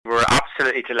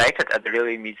absolutely delighted at the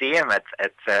Railway Museum.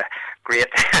 It's a great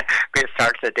great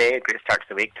start to the day, a great start to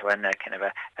the week to win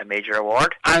a major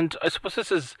award. And I suppose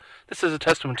this is a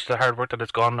testament to the hard work that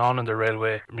has gone on in the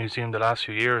Railway Museum the last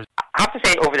few years. I have to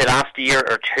say, over the last year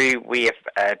or two, we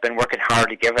have been working hard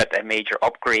to give it a major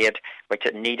upgrade, which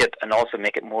it needed, and also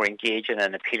make it more engaging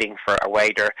and appealing for a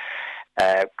wider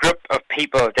group of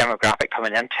people, demographic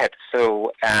coming into it.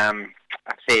 So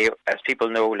I'd say, as people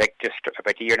know, like just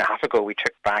about a year and a half ago, we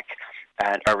took back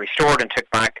or restored and took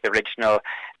back the original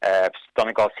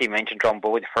Donegal Steam Engine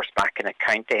Drumboe, the first back in the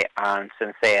county, and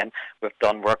since then we've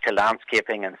done work to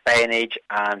landscaping and signage,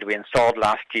 and we installed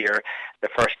last year the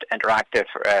first interactive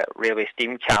railway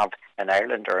steam cab in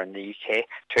Ireland or in the UK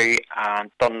too, and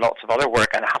done lots of other work.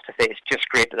 And I have to say, it's just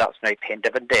great that that's now paying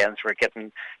dividends. We're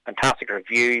getting fantastic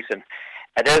reviews, and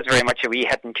it is very much a wee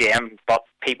hidden gem, but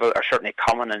people are certainly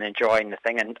coming and enjoying the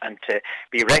thing, and to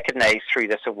be recognised through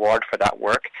this award for that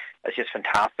work is just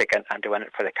fantastic, and to win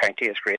it for the county is great.